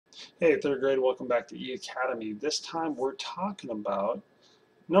Hey, third grade, welcome back to E Academy. This time we're talking about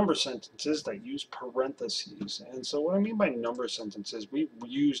number sentences that use parentheses. And so what I mean by number sentences, we've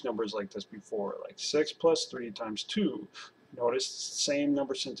used numbers like this before, like 6 plus 3 times 2. Notice the same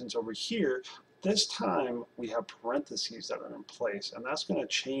number sentence over here. This time we have parentheses that are in place, and that's going to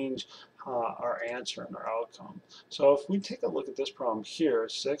change our answer and our outcome. So if we take a look at this problem here,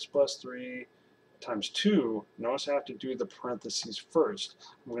 6 plus 3 times 2, notice I have to do the parentheses first.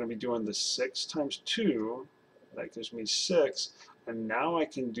 I'm going to be doing the 6 times 2, that gives me 6, and now I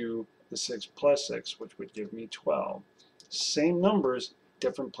can do the 6 plus 6, which would give me 12. Same numbers,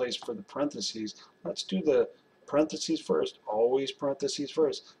 different place for the parentheses. Let's do the parentheses first, always parentheses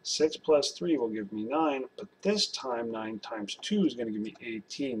first. 6 plus 3 will give me 9, but this time 9 times 2 is going to give me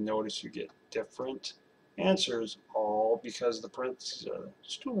 18. Notice you get different answers, all because the parentheses are there.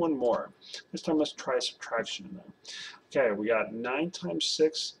 Let's do one more. This time let's try subtraction in there. Okay, we got 9 times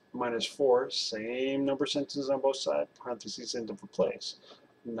 6 minus 4, same number sentences on both sides, parentheses in different place.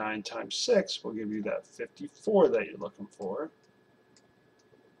 9 times 6 will give you that 54 that you're looking for.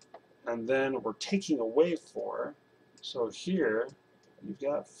 And then we're taking away 4, so here you've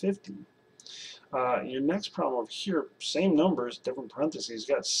got 50. Your next problem over here, same numbers, different parentheses.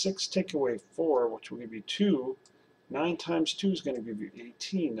 You got 6 take away 4, which will give you 2. 9 times 2 is going to give you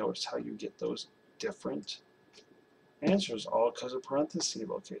 18. Notice how you get those different answers, all because of parenthesis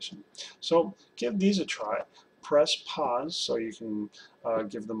location. So give these a try. Press pause so you can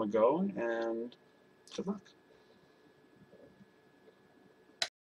give them a go, and good luck.